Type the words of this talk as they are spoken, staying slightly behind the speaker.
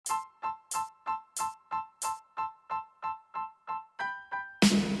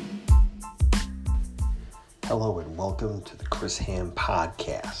Hello and welcome to the Chris Ham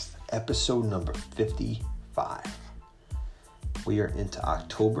Podcast, episode number 55. We are into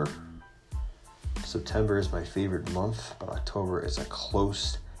October. September is my favorite month, but October is a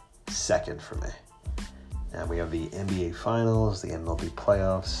close second for me. Now we have the NBA Finals, the MLB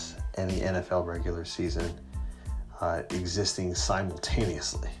playoffs, and the NFL regular season existing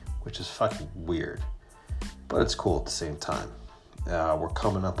simultaneously, which is fucking weird, but it's cool at the same time. We're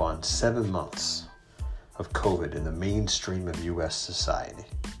coming up on 7 months of COVID in the mainstream of U.S. society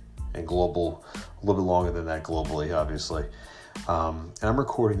and global, a little bit longer than that globally, obviously. And I'm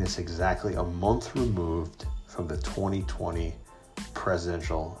recording this exactly a month removed from the 2020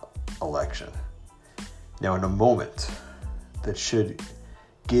 presidential election. Now, in a moment that should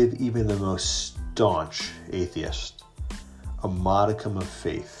give even the most staunch atheist a modicum of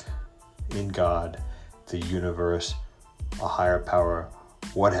faith in God, the universe, a higher power,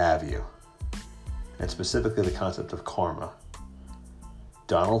 what have you, and specifically the concept of karma,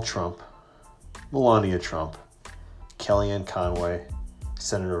 Donald Trump, Melania Trump, Kellyanne Conway,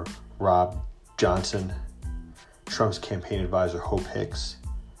 Senator Rob Johnson, Trump's campaign advisor Hope Hicks,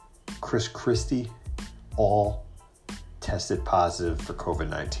 Chris Christie, all tested positive for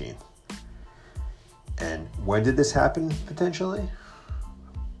COVID-19. And when did this happen, potentially?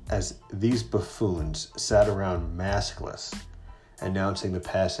 As these buffoons sat around maskless, announcing the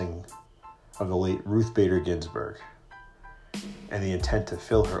passing of the late Ruth Bader Ginsburg and the intent to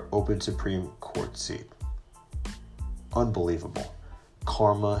fill her open Supreme Court seat. Unbelievable.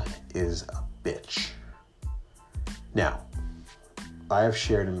 Karma is a bitch. Now, I have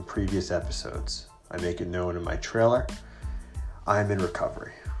shared in previous episodes, I make it known in my trailer, I am in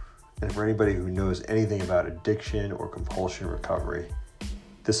recovery. And for anybody who knows anything about addiction or compulsion recovery,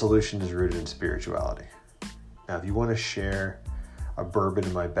 the solution is rooted in spirituality. Now, if you want to share a bourbon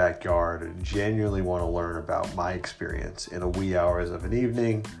in my backyard and genuinely want to learn about my experience in the wee hours of an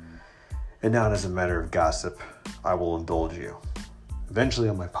evening, and not as a matter of gossip, I will indulge you. Eventually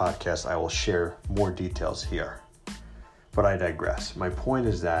on my podcast, I will share more details here. But I digress. My point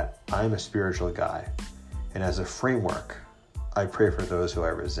is that I'm a spiritual guy, and as a framework, I pray for those who I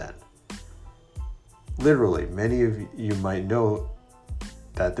resent. Literally, many of you might know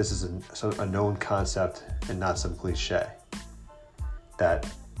that this is a known concept and not some cliche. That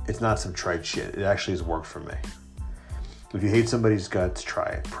it's not some trite shit. It actually has worked for me. If you hate somebody's guts, try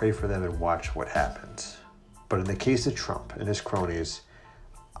it. Pray for them and watch what happens. But in the case of Trump and his cronies,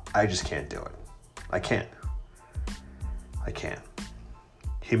 I just can't do it. I can't.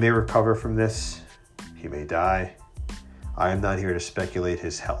 He may recover from this. He may die. I am not here to speculate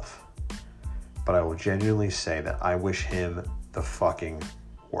his health. But I will genuinely say that I wish him the fucking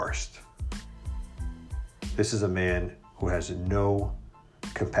worst. This is a man who has no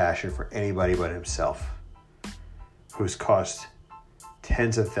compassion for anybody but himself, who's cost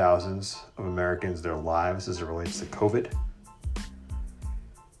tens of thousands of Americans their lives as it relates to COVID,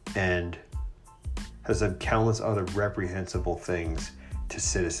 and has done countless other reprehensible things to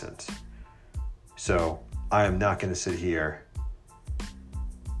citizens. So I am not going to sit here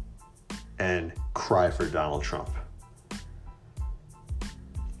and cry for Donald Trump.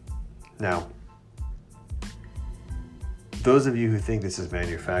 Now, those of you who think this is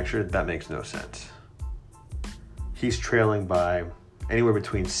manufactured, that makes no sense. He's trailing by anywhere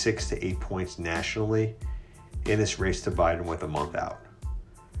between 6 to 8 points nationally in this race to Biden with a month out.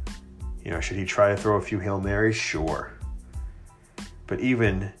 Should he try to throw a few Hail Marys? Sure. But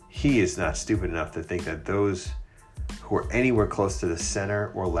even he is not stupid enough to think that those who are anywhere close to the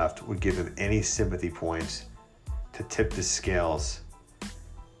center or left would give him any sympathy points to tip the scales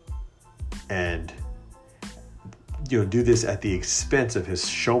and do this at the expense of his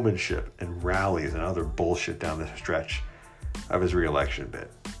showmanship and rallies and other bullshit down the stretch of his re-election bid.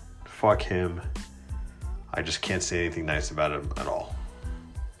 Fuck him. I just can't say anything nice about him at all.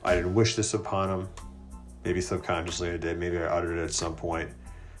 I didn't wish this upon him. Maybe subconsciously I did. Maybe I uttered it at some point.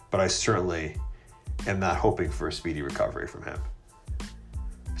 But I certainly am not hoping for a speedy recovery from him.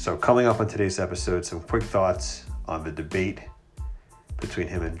 So coming up on today's episode, some quick thoughts on the debate between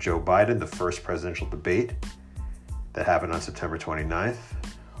him and Joe Biden, the first presidential debate that happened on September 29th.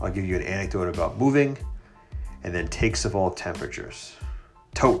 I'll give you an anecdote about moving, and then takes of all temperatures.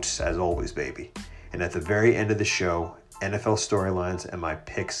 Totes, as always, baby. And at the very end of the show, NFL storylines and my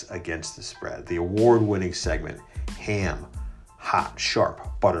picks against the spread. The award-winning segment, Ham, Hot,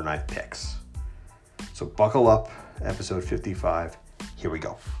 Sharp, Butter Knife Picks. So buckle up, episode 55. Here we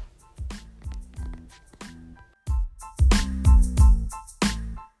go.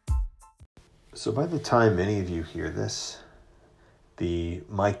 So by the time many of you hear this, the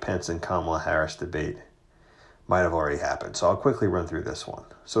Mike Pence and Kamala Harris debate might have already happened. So I'll quickly run through this one.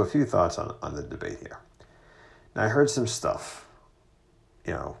 So a few thoughts on the debate here. Now I heard some stuff,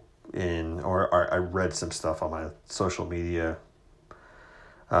 I read some stuff on my social media,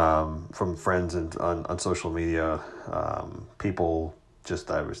 from friends and on social media, people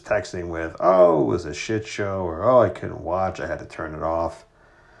just I was texting with, oh, it was a shit show, or oh, I couldn't watch, I had to turn it off.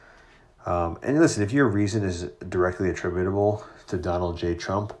 And listen, if your reason is directly attributable to Donald J.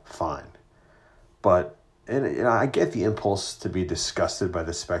 Trump, fine. But I get the impulse to be disgusted by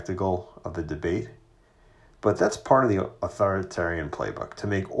the spectacle of the debate, but that's part of the authoritarian playbook, to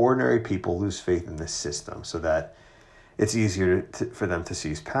make ordinary people lose faith in the system so that it's easier for them to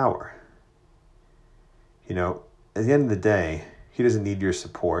seize power. At the end of the day, he doesn't need your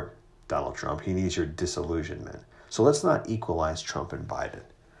support, Donald Trump. He needs your disillusionment. So let's not equalize Trump and Biden.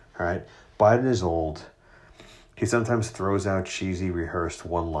 All right? Biden is old. He sometimes throws out cheesy, rehearsed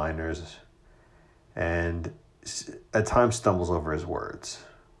one-liners and at times stumbles over his words.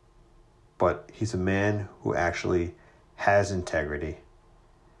 But he's a man who actually has integrity,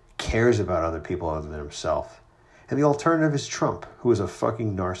 cares about other people other than himself. And the alternative is Trump, who is a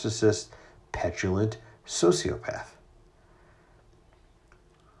fucking narcissist, petulant sociopath.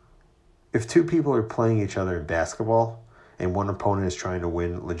 If two people are playing each other in basketball and one opponent is trying to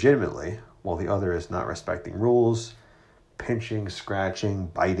win legitimately while the other is not respecting rules, pinching, scratching,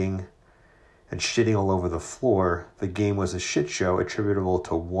 biting, and shitting all over the floor, the game was a shit show attributable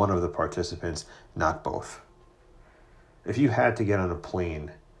to one of the participants, not both. If you had to get on a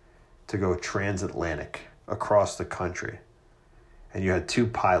plane to go transatlantic across the country and you had two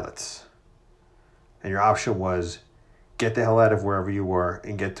pilots and your option was get the hell out of wherever you were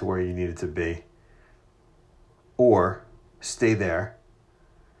and get to where you needed to be, or stay there,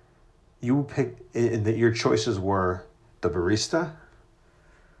 you would pick, and that your choices were the barista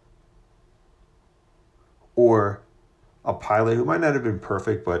or a pilot who might not have been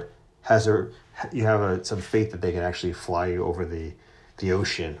perfect, but you have some faith that they can actually fly you over the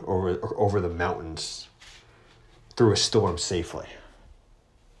ocean, or over the mountains through a storm safely.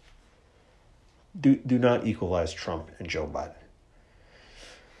 Do not equalize Trump and Joe Biden.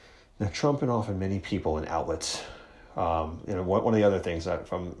 Now, Trump and often many people and outlets, one of the other things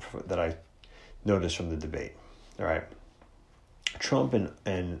that I noticed from the debate, all right, Trump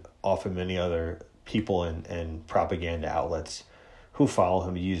and often many other people and propaganda outlets who follow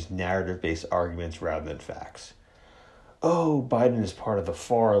him use narrative-based arguments rather than facts. Oh, Biden is part of the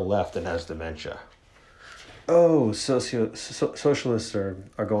far left and has dementia. Oh, socialists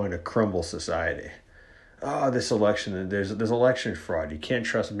are going to crumble society. Oh, this election, there's election fraud. You can't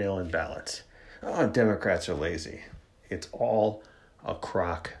trust mail-in ballots. Oh, Democrats are lazy. It's all a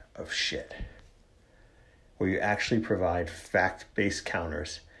crock of shit, where you actually provide fact-based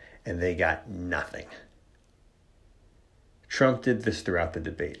counters and they got nothing. Trump did this throughout the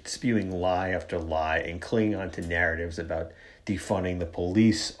debate, spewing lie after lie and clinging on to narratives about defunding the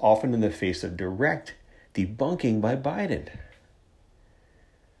police, often in the face of direct debunking by Biden.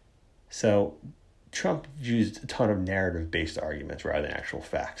 So Trump used a ton of narrative-based arguments rather than actual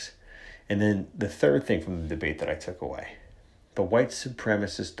facts. And then the third thing from the debate that I took away, the white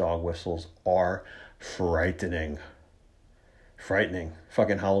supremacist dog whistles are frightening. Frightening.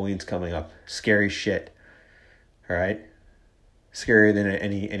 Fucking Halloween's coming up. Scary shit. All right? Scarier than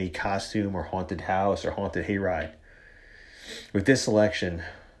any costume or haunted house or haunted hayride. With this election,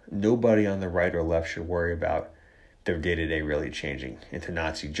 nobody on the right or left should worry about their day-to-day really changing into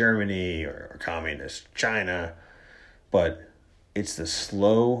Nazi Germany or communist China. But it's the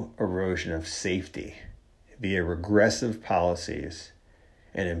slow erosion of safety via regressive policies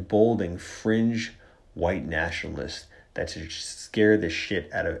and emboldening fringe white nationalists that should scare the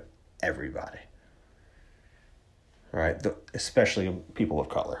shit out of everybody. All right, especially people of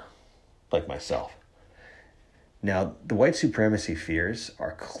color, like myself. Now, the white supremacy fears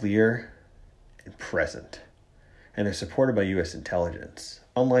are clear and present, and they're supported by U.S. intelligence,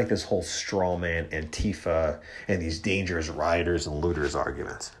 unlike this whole straw man, Antifa, and these dangerous rioters and looters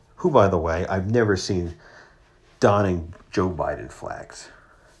arguments, who, by the way, I've never seen donning Joe Biden flags.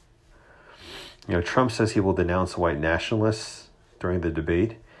 Trump says he will denounce white nationalists during the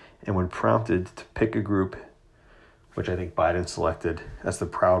debate, and when prompted to pick a group, which I think Biden selected as the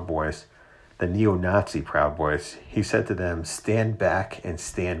Proud Boys, the neo-Nazi Proud Boys, he said to them, stand back and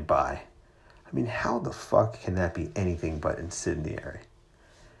stand by. I mean, how the fuck can that be anything but incendiary?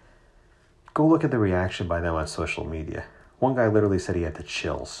 Go look at the reaction by them on social media. One guy literally said he had the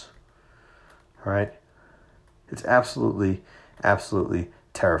chills. All right? It's absolutely, absolutely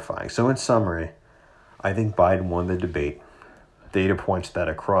terrifying. So in summary, I think Biden won the debate. Data points that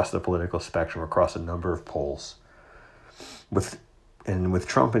across the political spectrum, across a number of polls, With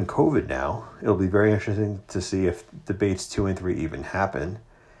Trump and COVID now, it'll be very interesting to see if debates 2 and 3 even happen.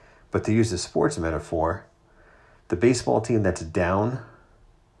 But to use the sports metaphor, the baseball team that's down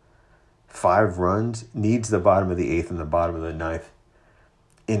 5 runs needs the bottom of the 8th and the bottom of the 9th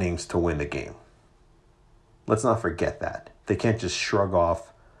innings to win the game. Let's not forget that. They can't just shrug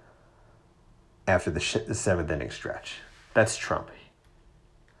off after the 7th inning stretch. That's Trump.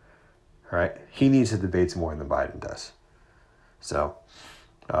 All right? He needs the debates more than Biden does. So,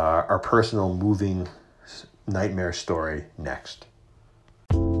 our personal moving nightmare story next.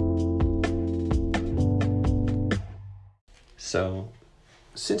 So,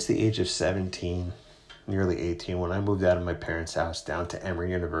 since the age of 17, nearly 18, when I moved out of my parents' house down to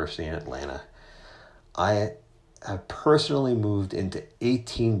Emory University in Atlanta, I have personally moved into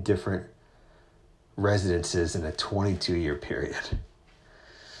 18 different residences in a 22-year period.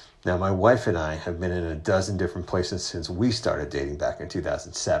 Now, my wife and I have been in a dozen different places since we started dating back in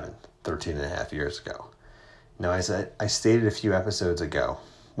 2007, 13 and a half years ago. Now, as I stated a few episodes ago,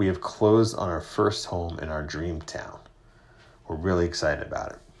 we have closed on our first home in our dream town. We're really excited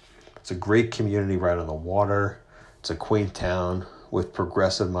about it. It's a great community right on the water. It's a quaint town with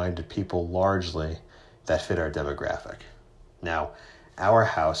progressive-minded people largely that fit our demographic. Now, our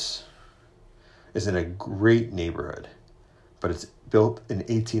house is in a great neighborhood, but it's built in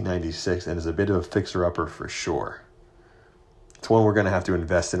 1896 and is a bit of a fixer-upper for sure. It's one we're going to have to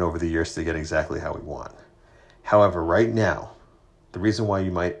invest in over the years to get exactly how we want. However, right now, the reason why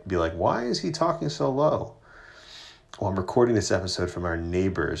you might be like, why is he talking so low? Well, I'm recording this episode from our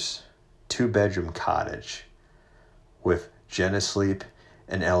neighbor's 2-bedroom cottage with Jen asleep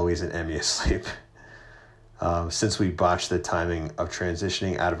and Eloise and Emmy asleep. Since we botched the timing of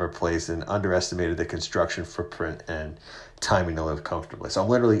transitioning out of our place and underestimated the construction footprint and timing to live comfortably. So I'm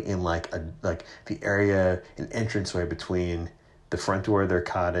literally in like the area, an entranceway between the front door of their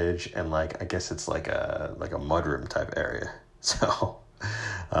cottage and I guess it's like a mudroom type area. So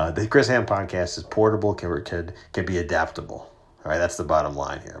the Chris Ham podcast is portable, can be adaptable. All right, that's the bottom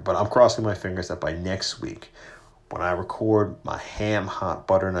line here. But I'm crossing my fingers that by next week, when I record my ham hot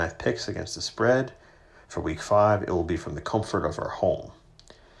butter knife picks against the spread for week 5, it will be from the comfort of our home.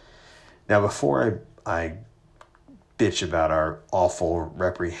 Now, before I bitch about our awful,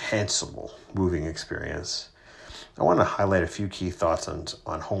 reprehensible moving experience, I want to highlight a few key thoughts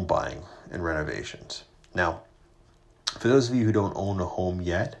on home buying and renovations. Now, for those of you who don't own a home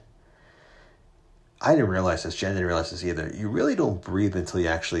yet, I didn't realize this, Jen didn't realize this either. You really don't breathe until you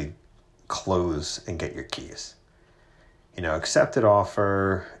actually close and get your keys. Accepted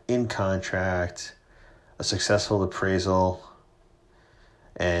offer, in contract, a successful appraisal,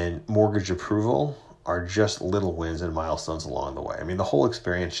 and mortgage approval are just little wins and milestones along the way. I mean, the whole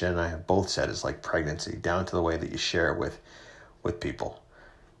experience, Jen and I have both said, is like pregnancy, down to the way that you share it with people.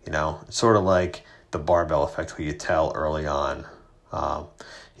 It's sort of like the barbell effect, where you tell early on.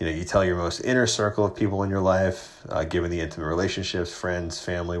 You tell your most inner circle of people in your life, given the intimate relationships, friends,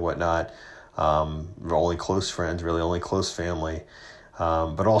 family, whatnot. Only close friends, really only close family.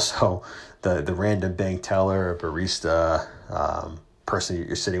 But also the random bank teller or barista person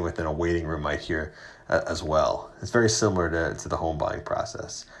you're sitting with in a waiting room might hear as well. It's very similar to the home buying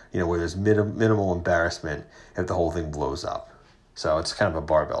process, where there's minimal embarrassment if the whole thing blows up. So it's kind of a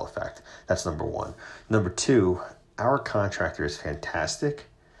barbell effect. That's number 1. Number 2, our contractor is fantastic,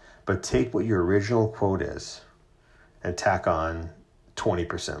 but take what your original quote is and tack on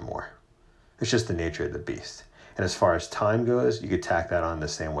 20% more. It's just the nature of the beast. And as far as time goes, you could tack that on the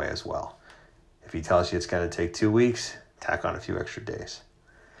same way as well. If he tells you it's going to take 2 weeks, tack on a few extra days.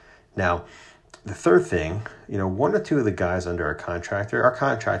 Now, the third thing, 1 or 2 of the guys under our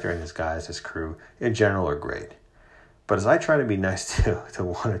contractor and his guys, his crew, in general are great. But as I try to be nice to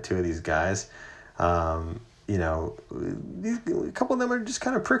 1 or 2 of these guys, a couple of them are just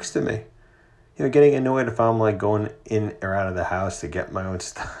kind of pricks to me. Getting annoyed if I'm going in or out of the house to get my own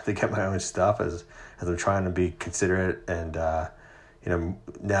stuff as I'm trying to be considerate and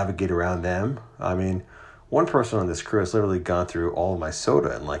navigate around them. I mean, one person on this crew has literally gone through all of my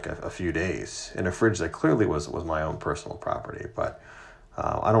soda in a few days in a fridge that clearly was my own personal property. But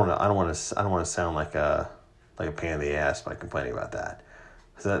I don't want to sound like a pain in the ass by complaining about that.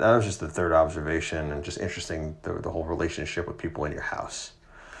 So that was just the third observation, and just interesting the whole relationship with people in your house.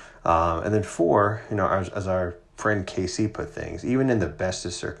 And then 4, as our friend Casey put things, even in the best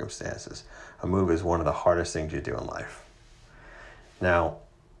of circumstances, a move is one of the hardest things you do in life. Now,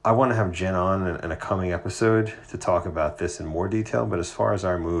 I want to have Jen on in a coming episode to talk about this in more detail, but as far as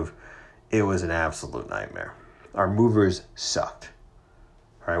our move, it was an absolute nightmare. Our movers sucked.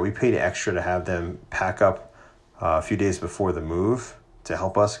 All right, we paid extra to have them pack up a few days before the move to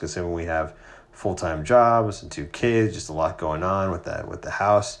help us, because we have full-time jobs and 2 kids, just a lot going on with the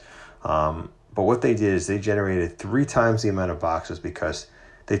house. But what they did is they generated 3 times the amount of boxes because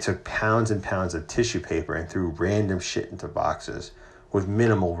they took pounds and pounds of tissue paper and threw random shit into boxes with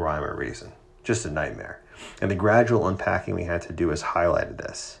minimal rhyme or reason. Just a nightmare. And the gradual unpacking we had to do has highlighted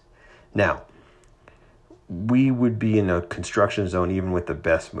this. Now, we would be in a construction zone even with the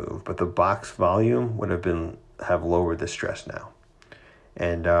best move, but the box volume would have lowered the stress now.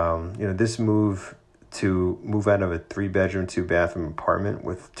 And this move to move out of a 3-bedroom, 2-bathroom apartment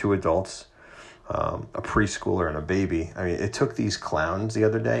with 2 adults, a preschooler and a baby. I mean, it took these clowns the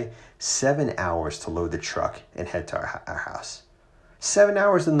other day 7 hours to load the truck and head to our house. 7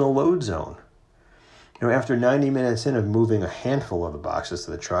 hours in the load zone. After 90 minutes in of moving a handful of the boxes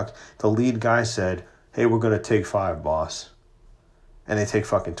to the truck, the lead guy said, "Hey, we're going to take 5, boss." And they take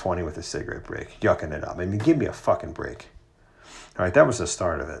fucking 20 with a cigarette break, yucking it up. I mean, give me a fucking break. All right, that was the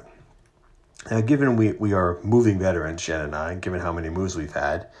start of it. Now, given we are moving veterans, Jen and I, given how many moves we've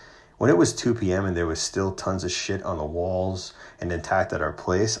had, when it was 2 p.m. and there was still tons of shit on the walls and intact at our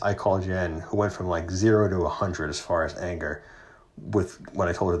place, I called Jen, who went from like 0 to 100 as far as anger when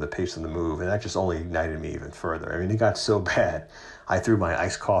I told her the pace of the move, and that just only ignited me even further. I mean, it got so bad. I threw my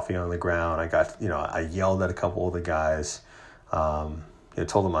iced coffee on the ground. I yelled at a couple of the guys.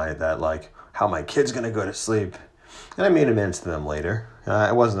 Told them how my kid's gonna go to sleep, and I made amends to them later.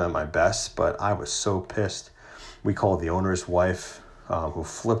 I wasn't at my best, but I was so pissed. We called the owner's wife, who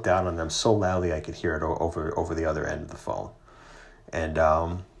flipped out on them so loudly I could hear it over the other end of the phone. And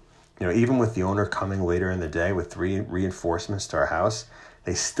even with the owner coming later in the day with 3 reinforcements to our house,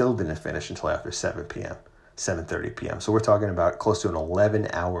 they still didn't finish until after 7 p.m., 7:30 p.m. So we're talking about close to an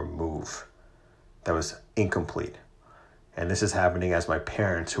 11-hour move that was incomplete. And this is happening as my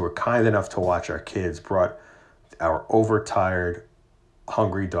parents, who were kind enough to watch our kids, brought our overtired,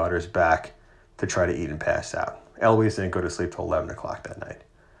 hungry daughters back to try to eat and pass out. Eloise didn't go to sleep till 11 o'clock that night.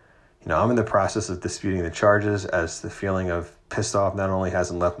 I'm in the process of disputing the charges, as the feeling of pissed off not only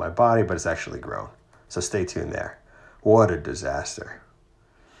hasn't left my body, but it's actually grown. So stay tuned there. What a disaster.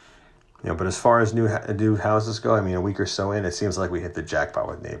 But as far as new houses go, I mean, a week or so in, it seems like we hit the jackpot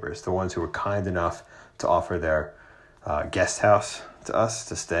with neighbors. The ones who were kind enough to offer their guest house to us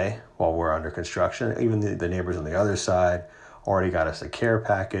to stay while we're under construction. Even the neighbors on the other side already got us a care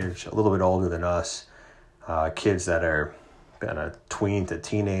package, a little bit older than us, kids that are kind of tween to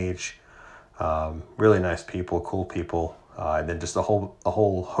teenage, really nice people, cool people, and then just a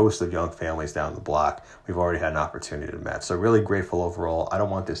whole host of young families down the block we've already had an opportunity to meet. So really grateful overall. I don't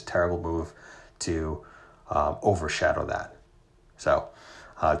want this terrible move to overshadow that. So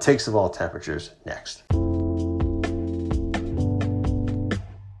takes of all temperatures next.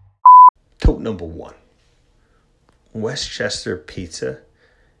 Tote number 1. Westchester Pizza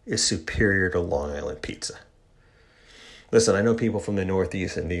is superior to Long Island pizza. Listen, I know people from the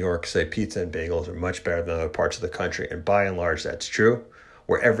Northeast and New York say pizza and bagels are much better than other parts of the country, and by and large, that's true.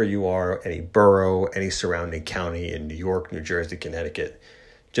 Wherever you are, any borough, any surrounding county in New York, New Jersey, Connecticut,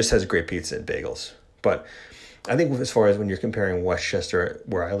 just has great pizza and bagels. But I think as far as when you're comparing Westchester,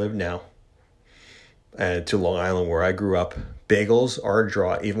 where I live now, and to Long Island, where I grew up, bagels are a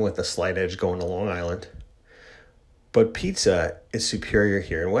draw, even with a slight edge going to Long Island. But pizza is superior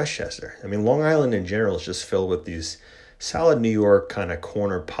here in Westchester. I mean, Long Island in general is just filled with these solid New York kind of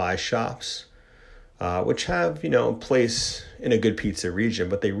corner pie shops, which have, place in a good pizza region,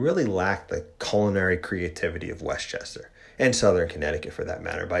 but they really lack the culinary creativity of Westchester and Southern Connecticut for that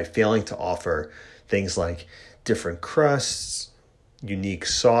matter, by failing to offer things like different crusts, unique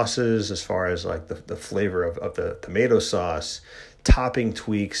sauces as far as like the flavor of the tomato sauce, topping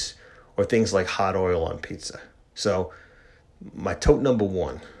tweaks, or things like hot oil on pizza. So my tote number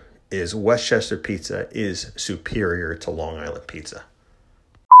 1 is Westchester Pizza is superior to Long Island pizza.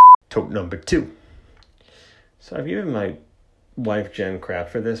 Tote number 2. So I've given my wife Jen crap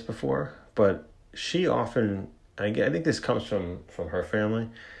for this before, but she often, I think this comes from her family,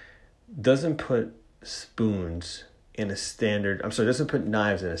 doesn't put spoons in a standard, doesn't put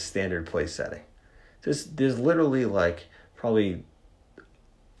knives in a standard place setting. There's literally like probably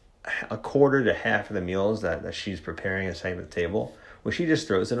a quarter to half of the meals that she's preparing and setting at the table, where she just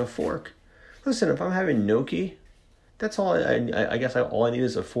throws in a fork. Listen, if I'm having gnocchi, that's all I guess all I need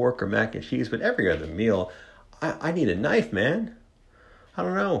is a fork or mac and cheese, but every other meal, I need a knife, man. I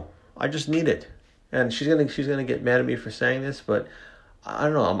don't know. I just need it. And she's gonna get mad at me for saying this, but I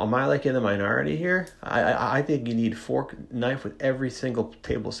don't know. Am I like in the minority here? I think you need fork, knife with every single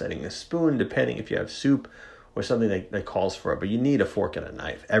table setting. A spoon, depending if you have soup or something that calls for it. But you need a fork and a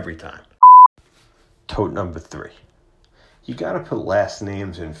knife every time. Tote number 3. You got to put last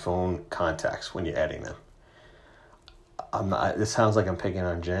names in phone contacts when you're adding them. It sounds like I'm picking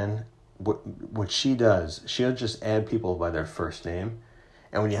on Jen. What she does, she'll just add people by their first name.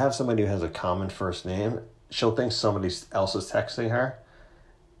 And when you have somebody who has a common first name, she'll think somebody else is texting her,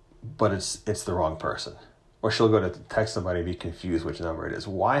 but it's the wrong person. Or she'll go to text somebody and be confused which number it is.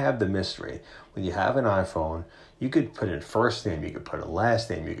 Why have the mystery? When you have an iPhone, you could put in first name, you could put in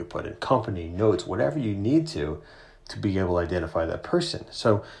last name, you could put in company, notes, whatever you need to be able to identify that person.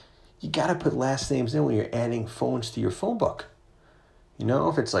 So you got to put last names in when you're adding phones to your phone book. You know,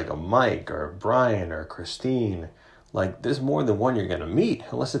 if it's like a Mike or a Brian or a Christine, like there's more than one you're going to meet,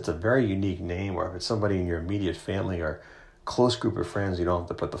 unless it's a very unique name, or if it's somebody in your immediate family or close group of friends, you don't have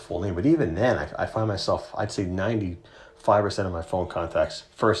to put the full name. But even then, I find myself, I'd say 95% of my phone contacts,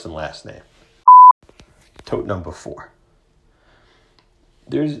 first and last name. Tote number 4.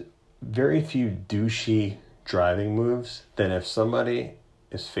 There's very few douchey driving moves than if somebody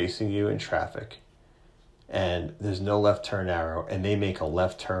is facing you in traffic and there's no left turn arrow and they make a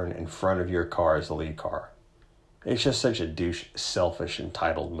left turn in front of your car as the lead car. It's just such a douche, selfish,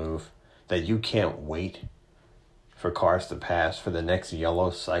 entitled move that you can't wait for cars to pass for the next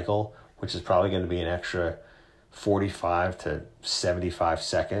yellow cycle, which is probably going to be an extra 45 to 75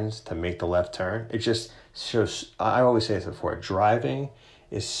 seconds to make the left turn. It just shows, I always say this before, driving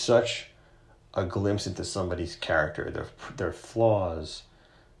is such a glimpse into somebody's character, their flaws,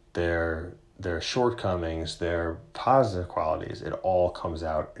 their shortcomings, their positive qualities. It all comes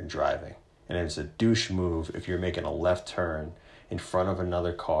out in driving. And it's a douche move if you're making a left turn in front of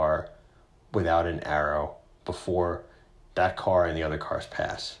another car without an arrow before that car and the other cars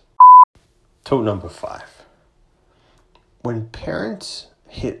pass. Tote number 5. When parents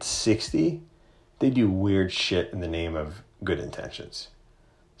hit 60, they do weird shit in the name of good intentions.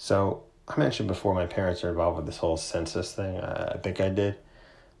 So I mentioned before my parents are involved with this whole census thing. I think I did.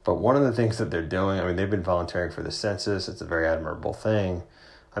 But one of the things that they're doing, I mean, they've been volunteering for the census. It's a very admirable thing.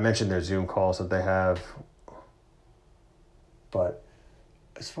 I mentioned their Zoom calls that they have. But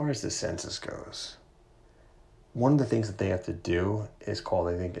as far as the census goes, one of the things that they have to do is called,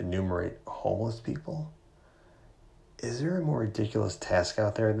 I think, enumerate homeless people. Is there a more ridiculous task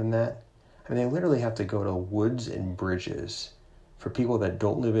out there than that? I mean, they literally have to go to woods and bridges for people that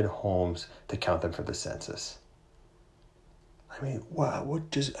don't live in homes to count them for the census. I mean, wow,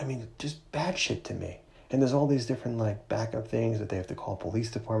 just bad shit to me. And there's all these different like backup things that they have to call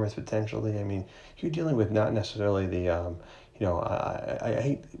police departments potentially. I mean, you're dealing with not necessarily the, I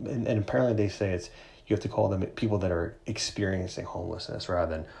hate, and apparently they say you have to call them people that are experiencing homelessness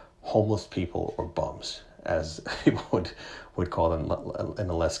rather than homeless people or bums, as people would call them in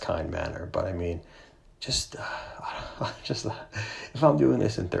a less kind manner. But I mean, just if I'm doing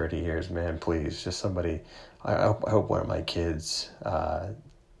this in 30 years, man, please, just somebody, I hope one of my kids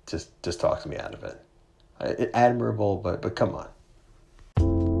just talks me out of it. Admirable, but come on.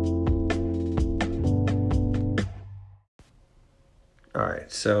 All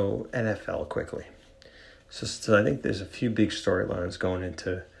right, so NFL quickly. So I think there's a few big storylines going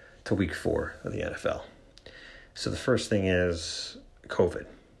into week 4 of the NFL. So the first thing is COVID.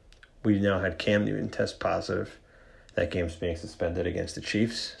 We now had Cam Newton test positive. That game's being suspended against the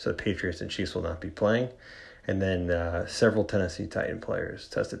Chiefs, so the Patriots and Chiefs will not be playing. And then several Tennessee Titan players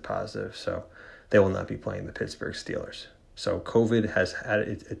tested positive, so they will not be playing the Pittsburgh Steelers. So COVID has had,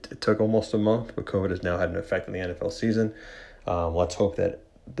 it took almost a month, but COVID has now had an effect on the NFL season. Let's hope that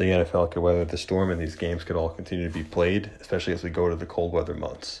the NFL could weather the storm and these games could all continue to be played, especially as we go to the cold weather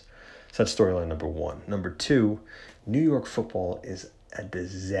months. So that's storyline number 1. Number 2, New York football is a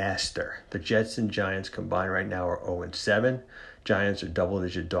disaster. The Jets and Giants combined right now are 0-7. Giants are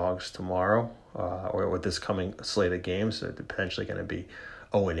double-digit dogs tomorrow, or with this coming slate of games. So they're potentially going to be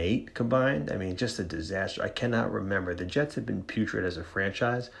 0-8 combined. I mean, just a disaster. I cannot remember. The Jets have been putrid as a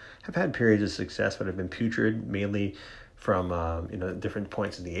franchise, have had periods of success, but have been putrid mainly from different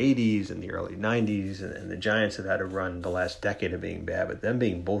points in the 80s and the early 90s, and the Giants have had a run the last decade of being bad, but them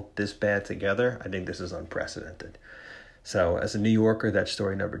being both this bad together, I think this is unprecedented. So as a New Yorker, that's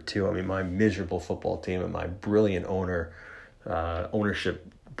story number 2. I mean, my miserable football team and my brilliant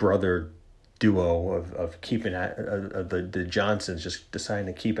ownership brother duo of keeping the Johnsons just deciding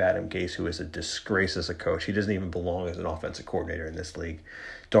to keep Adam Gase, who is a disgrace as a coach. He doesn't even belong as an offensive coordinator in this league.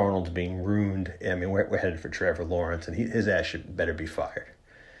 Darnold's being ruined. I mean, we're headed for Trevor Lawrence, and his ass should better be fired.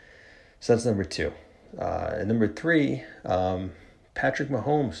 So that's number 2. And number 3, Patrick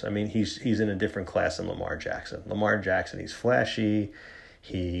Mahomes. I mean, he's in a different class than Lamar Jackson. Lamar Jackson, he's flashy.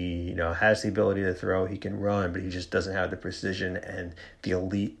 He has the ability to throw. He can run, but he just doesn't have the precision and the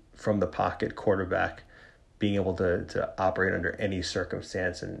elite from the pocket quarterback, being able to operate under any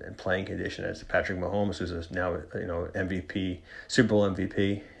circumstance and playing condition as Patrick Mahomes, who's now MVP, Super Bowl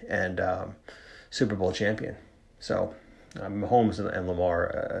MVP, and Super Bowl champion. So Mahomes and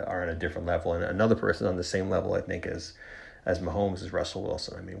Lamar are on a different level, and another person on the same level, I think, as Mahomes is Russell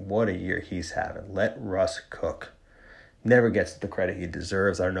Wilson. I mean, what a year he's having. Let Russ cook. Never gets the credit he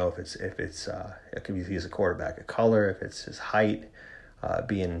deserves. I don't know if it could be he's a quarterback of color, if it's his height,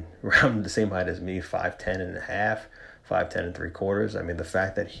 being around the same height as me, 5'10" and a half, 5'10" and 3/4. I mean, the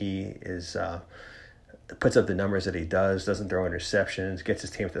fact that he is puts up the numbers that he doesn't throw interceptions, gets his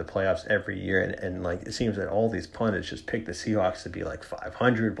team to the playoffs every year, and like it seems that all these pundits just pick the Seahawks to be like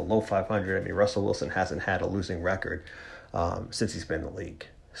 500, below 500. I mean, Russell Wilson hasn't had a losing record since he's been in the league.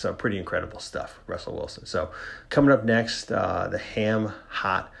 So pretty incredible stuff, Russell Wilson. So coming up next, the ham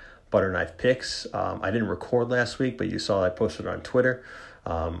hot butter knife picks. I didn't record last week, but you saw I posted on Twitter.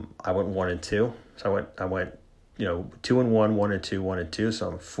 I went 1-2. So I went 2-1, 1-2, 1-2. So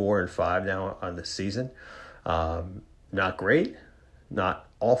I'm 4-5 now on the season. Not great, not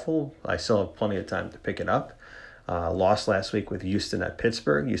awful. I still have plenty of time to pick it up. Lost last week with Houston at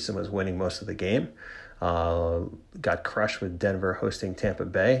Pittsburgh. Houston was winning most of the game. Got crushed with Denver hosting Tampa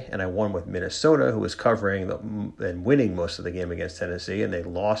Bay, and I won with Minnesota, who was covering and winning most of the game against Tennessee, and they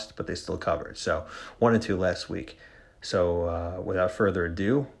lost, but they still covered. So 1-2 last week. So without further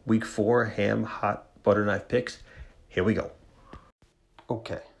ado, week 4 ham hot butter knife picks. Here we go.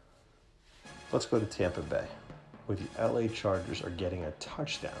 Okay, let's go to Tampa Bay, where the LA Chargers are getting a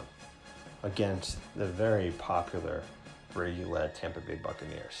touchdown against the very popular Brady-led Tampa Bay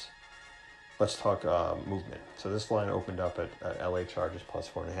Buccaneers. Let's talk movement. So this line opened up at LA Chargers plus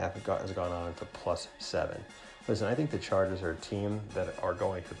 4.5. It has gone on to plus 7. Listen, I think the Chargers are a team that are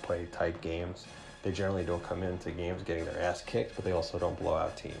going to play tight games. They generally don't come into games getting their ass kicked, but they also don't blow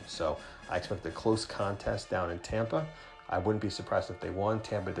out teams. So I expect a close contest down in Tampa. I wouldn't be surprised if they won.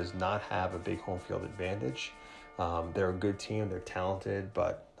 Tampa does not have a big home field advantage. They're a good team. They're talented,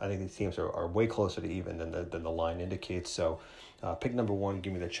 but I think these teams are way closer to even than the line indicates. So pick number 1,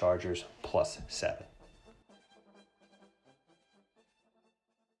 give me the Chargers plus 7.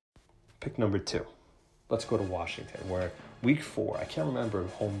 Pick number 2. Let's go to Washington, where week 4, I can't remember a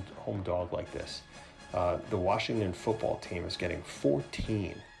home dog like this. The Washington football team is getting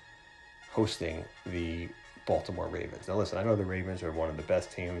 14 hosting the Baltimore Ravens. Now listen, I know the Ravens are one of the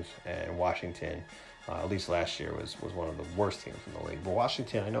best teams, and Washington, at least last year, was one of the worst teams in the league. But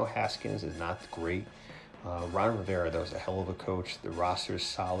Washington, I know Haskins is not great. Ron Rivera, that was a hell of a coach. The roster is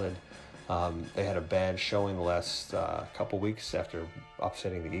solid. They had a bad showing the last couple weeks after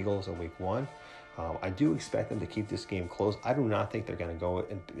upsetting the Eagles in week 1. I do expect them to keep this game close. I do not think they're going to go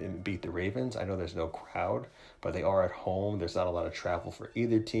and beat the Ravens. I know there's no crowd, but they are at home. There's not a lot of travel for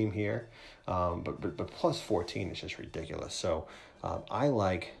either team here. But plus 14 is just ridiculous. So I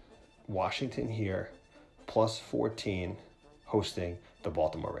like Washington here, plus 14, hosting the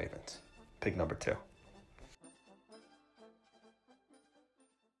Baltimore Ravens. Pick number 2.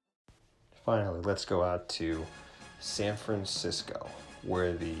 Finally, let's go out to San Francisco,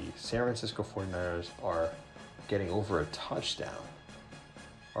 where the San Francisco 49ers are getting over a touchdown,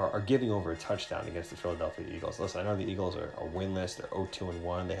 or are giving over a touchdown against the Philadelphia Eagles. Listen, I know the Eagles are winless. They're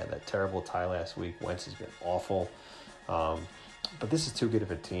 0-2-1. They had that terrible tie last week. Wentz has been awful. But this is too good of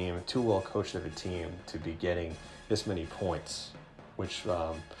a team, too well coached of a team to be getting this many points, which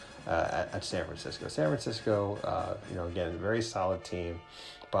at San Francisco. San Francisco, again, a very solid team,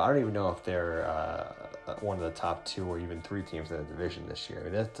 but I don't even know if they're one of the top 2 or even 3 teams in the division this year. I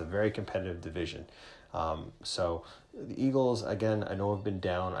mean, that's a very competitive division. So the Eagles, again, I know have been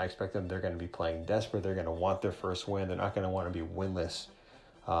down. I expect they're going to be playing desperate. They're going to want their first win. They're not going to want to be winless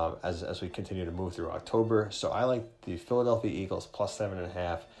as we continue to move through October. So I like the Philadelphia Eagles plus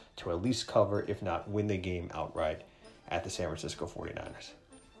 7.5 to at least cover, if not win the game outright at the San Francisco 49ers.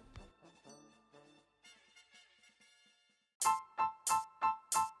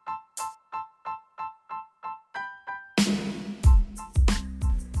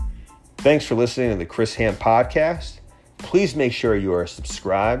 Thanks for listening to the Chris Ham Podcast. Please make sure you are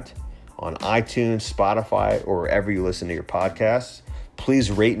subscribed on iTunes, Spotify, or wherever you listen to your podcasts.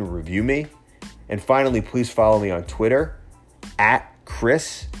 Please rate and review me. And finally, please follow me on Twitter at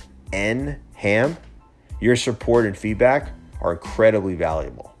Chris N. Ham. Your support and feedback are incredibly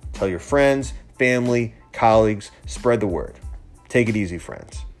valuable. Tell your friends, family, colleagues, spread the word. Take it easy,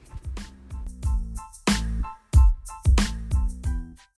 friends.